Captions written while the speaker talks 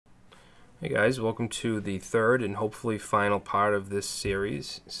Hey guys, welcome to the third and hopefully final part of this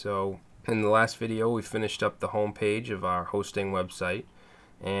series. So in the last video we finished up the home page of our hosting website,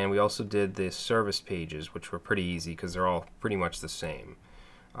 and we also did the service pages, which were pretty easy because they're all pretty much the same.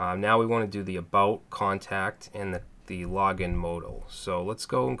 Now we want to do the about, contact, and the login modal. So let's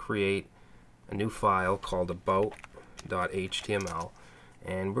go and create a new file called about.html,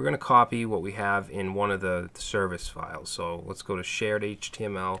 and we're going to copy what we have in one of the service files. So let's go to shared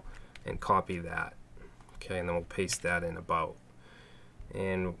HTML and copy that. Okay, and then we'll paste that in about.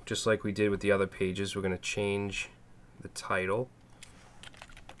 And just like we did with the other pages, we're going to change the title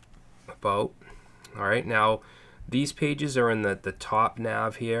about. Alright, now these pages are in the top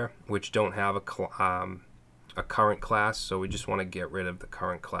nav here, which don't have a current class, so we just want to get rid of the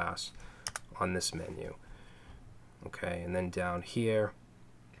current class on this menu. Okay, and then down here,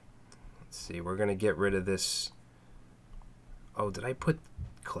 let's see, we're going to get rid of this. Oh, did I put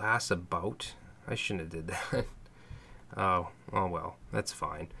class about? I shouldn't have did that. oh well, that's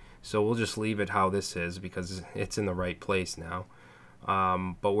fine. So we'll just leave it how this is because it's in the right place now.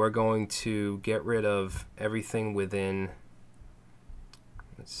 But we're going to get rid of everything within,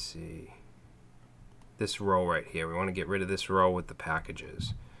 let's see, this row right here. We want to get rid of this row with the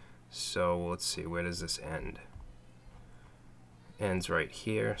packages. So let's see, where does this end? Ends right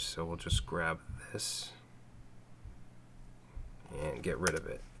here, so we'll just grab this and get rid of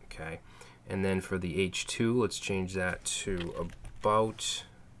it. Okay, and then for the H2, let's change that to about,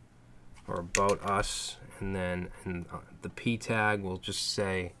 or about us, and then in the P tag we'll just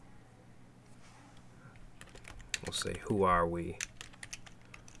say, who are we?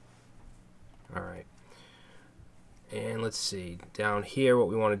 Alright, and let's see, down here what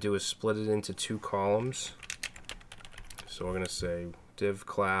we want to do is split it into two columns. So we're going to say div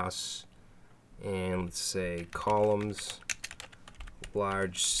class, and let's say columns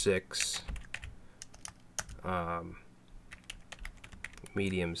large 6,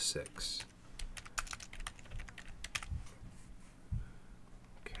 medium 6.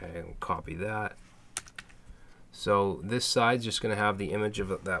 Okay, we'll copy that. So this side's just going to have the image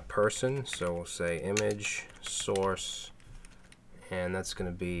of that person. So we'll say image source, and that's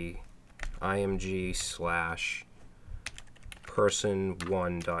going to be img slash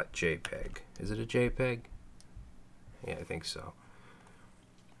person1.jpg. Is it a JPEG? Yeah, I think so.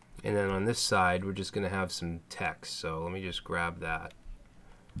 And then on this side, we're just going to have some text. So let me just grab that.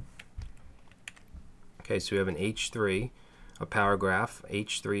 Okay, so we have an H3, a paragraph,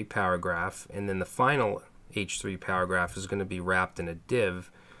 H3 paragraph, and then the final H3 paragraph is going to be wrapped in a div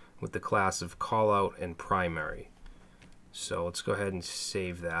with the class of callout and primary. So let's go ahead and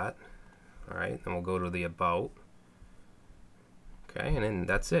save that. All right, then we'll go to the about. Okay, and then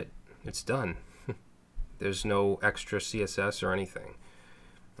that's it. It's done. There's no extra CSS or anything.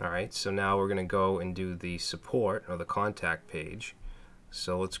 Alright, so now we're going to go and do the support or the contact page.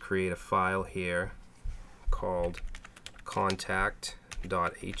 So let's create a file here called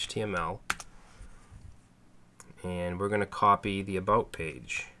contact.html, and we're going to copy the about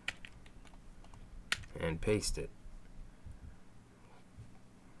page and paste it.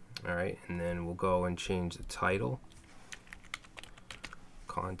 Alright, and then we'll go and change the title,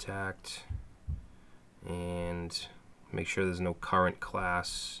 contact, and make sure there's no current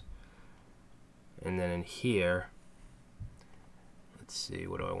class. And then in here, let's see,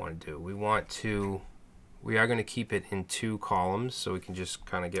 what do I want to do? We are going to keep it in two columns so we can just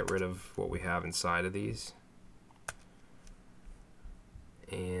kind of get rid of what we have inside of these.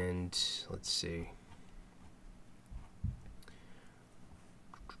 And let's see,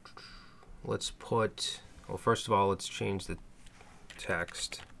 let's put, well, first of all, let's change the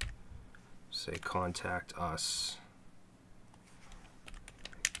text. Say contact us,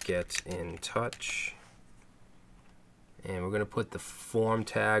 get in touch, and we're going to put the form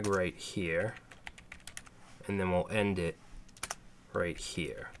tag right here, and then we'll end it right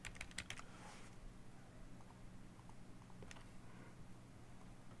here.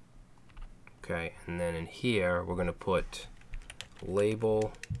 Okay, and then in here we're going to put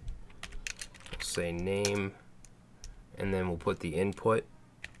label, we'll say name, and then we'll put the input,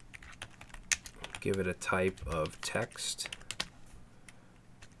 give it a type of text,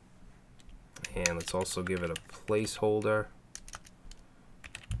 and let's also give it a placeholder,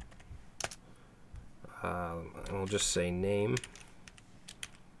 and we'll just say name,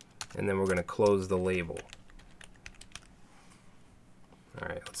 and then we're going to close the label.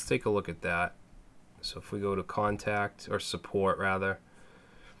 Alright, let's take a look at that. So if we go to contact, or support rather,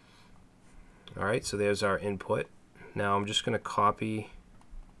 alright, so there's our input. Now I'm just going to copy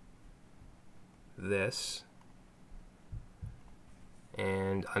this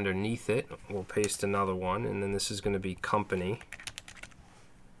and underneath it we'll paste another one, and then this is going to be company.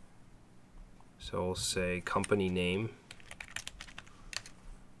 So we'll say company name,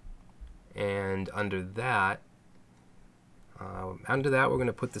 and under that we're going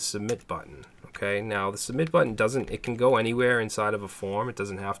to put the submit button. Okay, now the submit button it can go anywhere inside of a form. It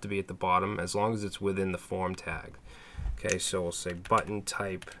doesn't have to be at the bottom as long as it's within the form tag. Okay, so we'll say button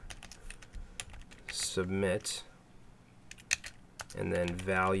type submit, and then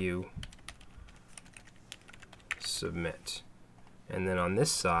value submit. And then on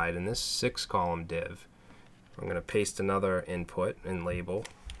this side, in this 6-column div, I'm going to paste another input and label,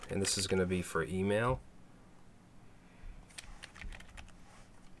 and this is going to be for email.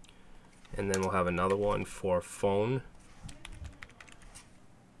 And then we'll have another one for phone,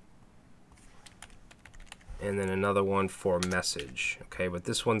 and then another one for message. Okay, but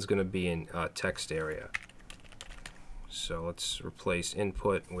this one's going to be in text area. So let's replace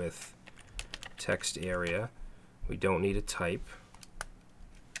input with text area. We don't need a type,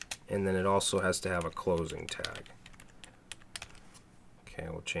 and then it also has to have a closing tag. Okay,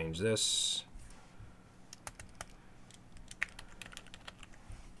 we'll change this.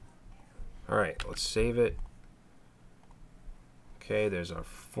 Alright, let's save it. Okay, there's our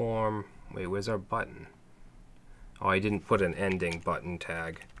form. Wait, where's our button? Oh, I didn't put an ending button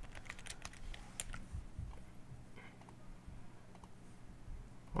tag.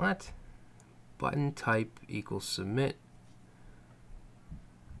 What? Button type equals submit.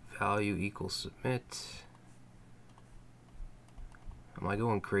 Value equals submit. Am I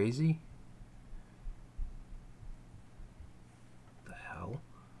going crazy? The hell?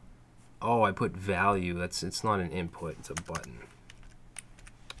 Oh, I put value. It's not an input, it's a button.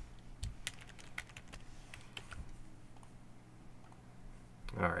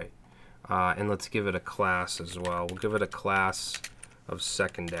 Alright. And let's give it a class as well. We'll give it a class of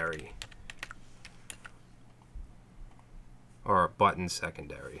secondary. Or button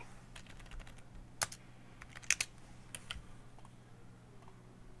secondary.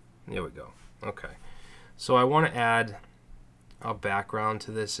 There we go. Okay. So I want to add a background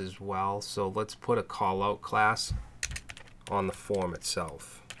to this as well. So let's put a callout class on the form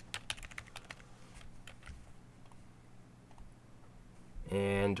itself.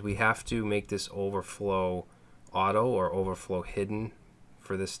 And we have to make this overflow auto or overflow hidden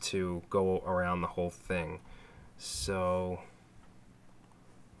for this to go around the whole thing. So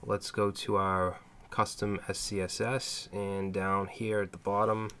let's go to our custom SCSS, and down here at the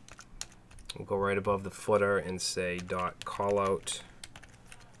bottom we'll go right above the footer and say .callout,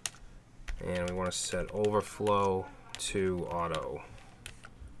 and we want to set overflow to auto.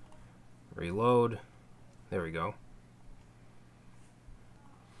 Reload. There we go.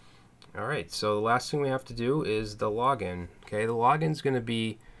 Alright, so the last thing we have to do is the login. Okay, the login is going to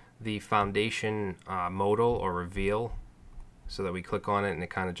be the foundation modal or reveal, so that we click on it and it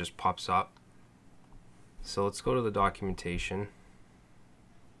kind of just pops up. So let's go to the documentation,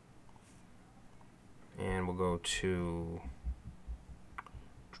 and we'll go to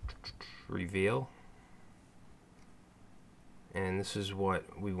reveal, and this is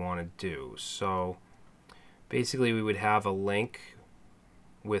what we want to do. So basically we would have a link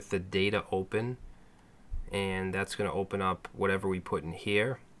with the data open, and that's going to open up whatever we put in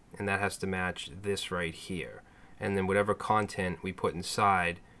here, and that has to match this right here, and then whatever content we put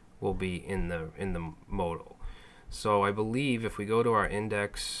inside will be in the modal. So I believe if we go to our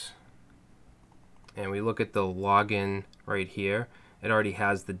index and we look at the login right here, it already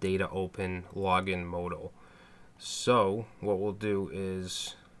has the data open login modal. So what we'll do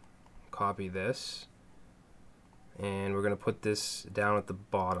is copy this, and we're going to put this down at the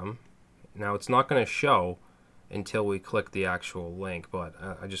bottom. Now it's not going to show until we click the actual link, but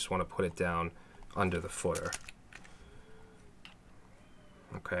I just want to put it down under the footer.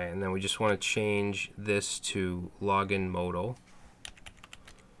 Okay, and then we just want to change this to login modal,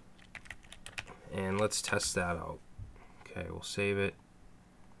 and let's test that out. Okay, we'll save it,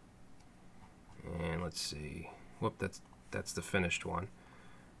 and let's see. Whoop, that's the finished one.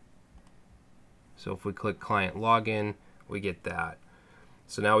 So if we click client login, we get that.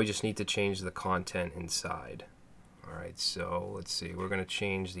 So now we just need to change the content inside. Alright, so let's see. We're going to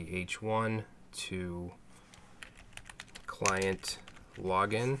change the H1 to client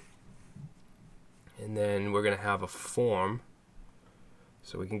login. And then we're going to have a form.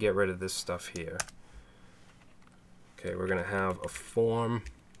 So we can get rid of this stuff here. Okay, we're going to have a form.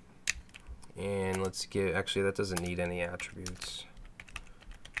 And let's get, actually that doesn't need any attributes.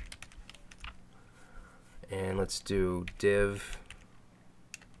 And let's do div.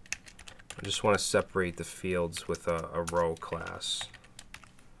 I just want to separate the fields with a row class.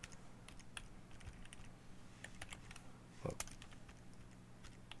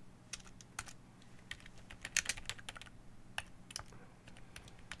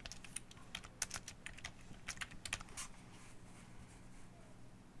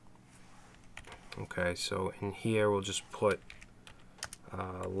 Okay, so in here we'll just put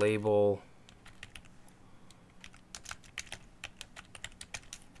label,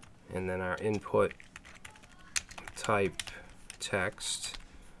 and then our input type text,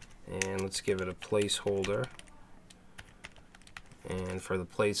 and let's give it a placeholder. And for the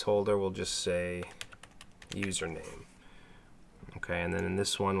placeholder we'll just say username. Okay, and then in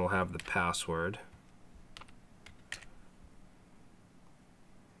this one we'll have the password.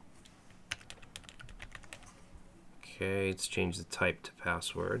 Okay, let's change the type to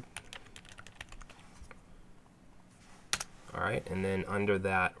password. Alright, and then under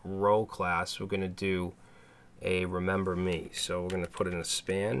that row class we're going to do a remember me. So we're going to put in a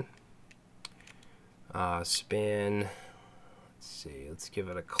span. Span, let's see, let's give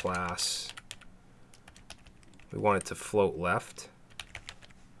it a class. We want it to float left.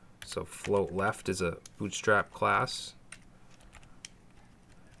 So float left is a bootstrap class.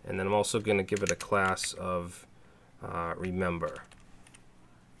 And then I'm also going to give it a class of remember.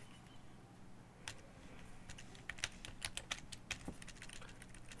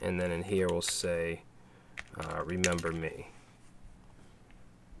 And then in here we'll say remember me.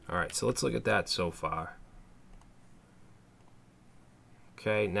 Alright, so let's look at that so far.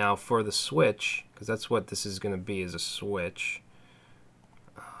 Okay, now for the switch, because that's what this is going to be, is a switch.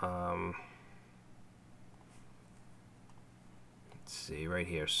 Let's see, right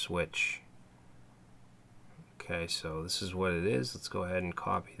here, switch. Okay, so this is what it is. Let's go ahead and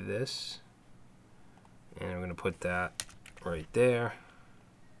copy this. And we're going to put that right there.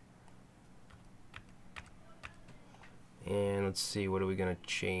 And let's see, what are we going to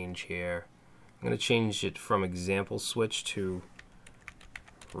change here? I'm going to change it from example switch to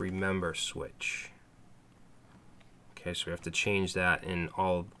remember switch. Okay, so we have to change that in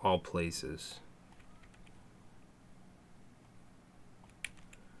all places.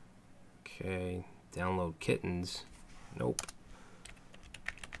 Okay, download kittens. Nope.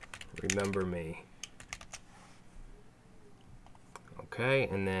 Remember me. Okay,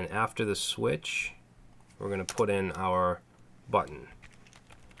 and then after the switch, we're going to put in our button.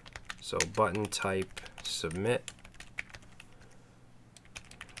 So button type submit.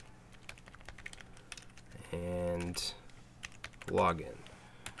 And login.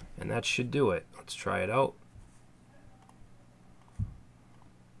 And that should do it. Let's try it out.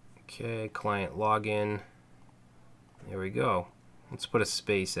 Okay, client login. There we go. Let's put a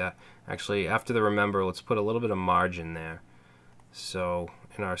space at, actually after the remember, let's put a little bit of margin there. So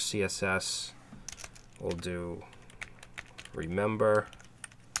in our CSS we'll do remember,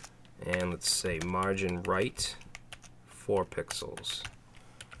 and let's say margin right 4 pixels.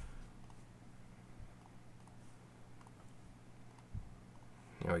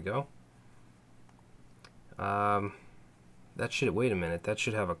 There we go. That should, wait a minute, that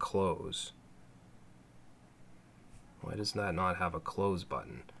should have a close. Why does that not have a close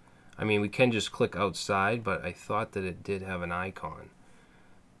button? I mean, we can just click outside, but I thought that it did have an icon.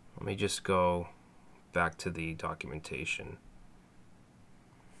 Let me just go back to the documentation.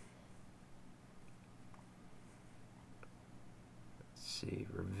 Let's see,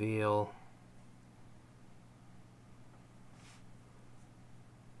 reveal.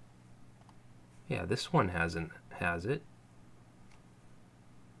 Yeah, this one has it.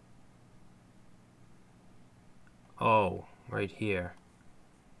 Oh, right here.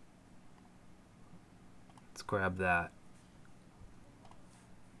 Let's grab that.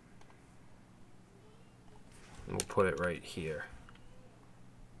 And we'll put it right here.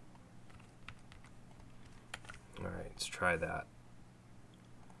 Alright, let's try that.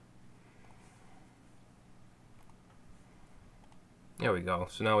 There we go.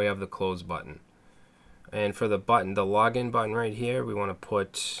 So now we have the close button. And for the button, the login button right here, we want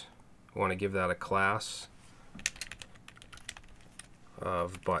to give that a class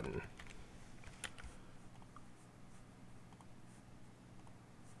of button.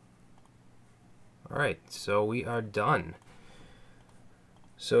 Alright, so we are done.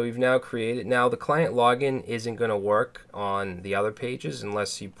 So we've now created, now the client login isn't going to work on the other pages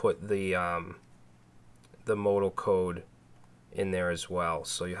unless you put the modal code in there as well.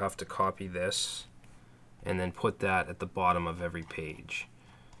 So you have to copy this and then put that at the bottom of every page.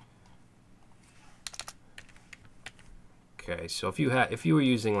 Okay, so if you were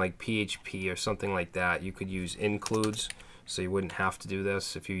using like PHP or something like that, you could use includes, so you wouldn't have to do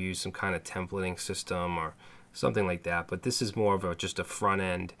this if you use some kind of templating system or something like that. But this is more of just a front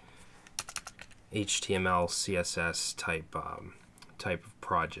end HTML CSS type of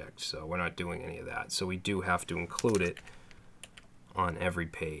project, so we're not doing any of that. So we do have to include it on every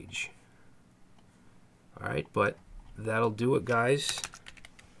page. All right, but that'll do it, guys.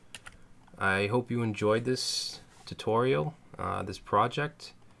 I hope you enjoyed this tutorial, this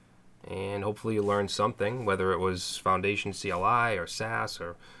project, and hopefully you learned something, whether it was Foundation CLI or Sass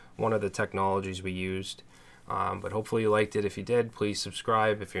or one of the technologies we used. But hopefully you liked it. If you did, please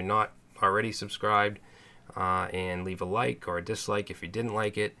subscribe if you're not already subscribed, and leave a like or a dislike if you didn't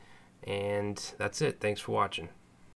like it. And that's it. Thanks for watching.